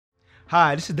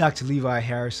Hi, this is Dr. Levi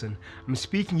Harrison. I'm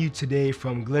speaking to you today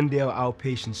from Glendale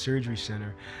Outpatient Surgery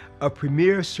Center, a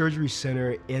premier surgery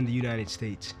center in the United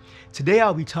States. Today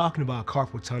I'll be talking about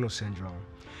carpal tunnel syndrome.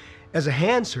 As a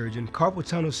hand surgeon, carpal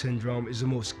tunnel syndrome is the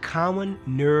most common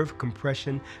nerve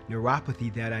compression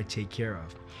neuropathy that I take care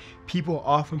of. People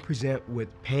often present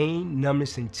with pain,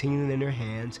 numbness, and tingling in their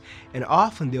hands, and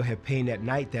often they'll have pain at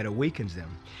night that awakens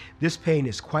them. This pain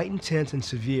is quite intense and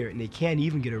severe, and they can't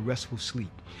even get a restful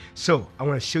sleep. So I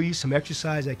want to show you some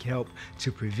exercise that can help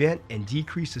to prevent and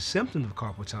decrease the symptoms of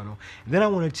carpal tunnel, and then I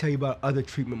want to tell you about other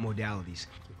treatment modalities.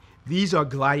 These are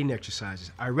gliding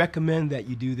exercises. I recommend that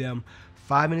you do them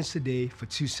 5 minutes a day for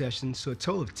 2 sessions, so a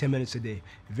total of 10 minutes a day.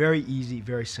 Very easy,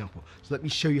 very simple. So let me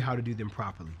show you how to do them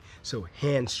properly. So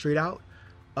hands straight out,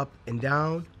 up and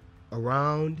down,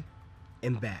 around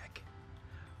and back.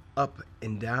 Up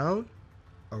and down,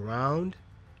 around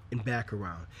and back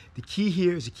around. The key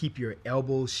here is to keep your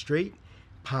elbows straight,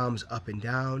 palms up and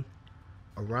down,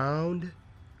 around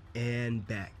and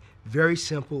back. Very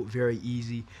simple, very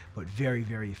easy, but very,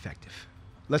 very effective.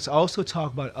 Let's also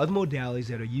talk about other modalities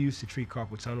that are used to treat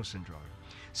carpal tunnel syndrome.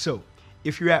 So,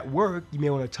 if you're at work, you may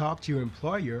want to talk to your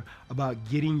employer about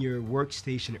getting your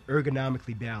workstation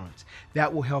ergonomically balanced.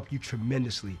 That will help you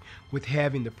tremendously with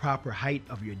having the proper height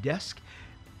of your desk,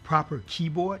 proper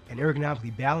keyboard, an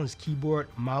ergonomically balanced keyboard,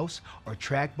 mouse, or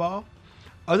trackball.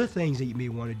 Other things that you may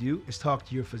want to do is talk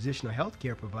to your physician or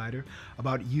healthcare provider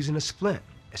about using a splint,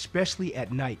 especially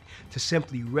at night, to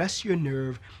simply rest your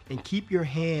nerve and keep your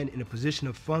hand in a position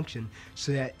of function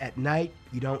so that at night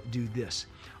you don't do this.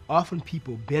 Often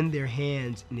people bend their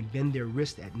hands and bend their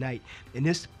wrist at night, and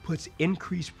this puts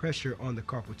increased pressure on the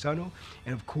carpal tunnel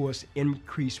and of course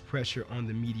increased pressure on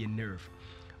the median nerve.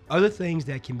 Other things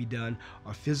that can be done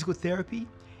are physical therapy,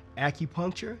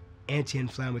 acupuncture,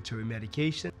 anti-inflammatory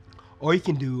medication, or you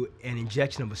can do an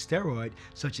injection of a steroid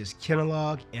such as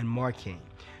Kenalog and Marcaine.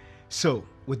 So,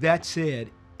 with that said,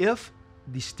 if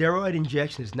the steroid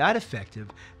injection is not effective,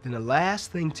 then the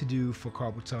last thing to do for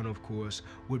carpal tunnel, of course,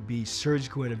 would be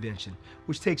surgical intervention,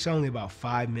 which takes only about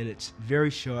 5 minutes. Very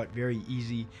short, very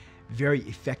easy, very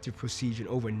effective procedure,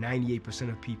 and over 98%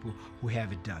 of people who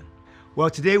have it done. Well,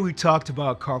 today we talked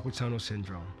about carpal tunnel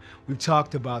syndrome. We've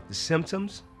talked about the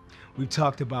symptoms. We've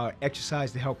talked about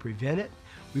exercise to help prevent it.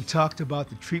 We've talked about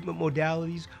the treatment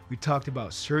modalities, we've talked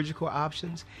about surgical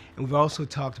options, and we've also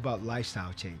talked about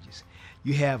lifestyle changes.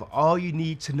 You have all you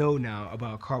need to know now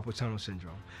about carpal tunnel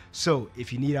syndrome. So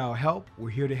if you need our help,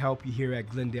 we're here to help you here at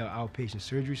Glendale Outpatient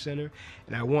Surgery Center,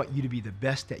 and I want you to be the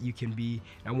best that you can be,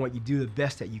 and I want you to do the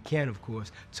best that you can, of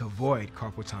course, to avoid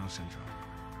carpal tunnel syndrome.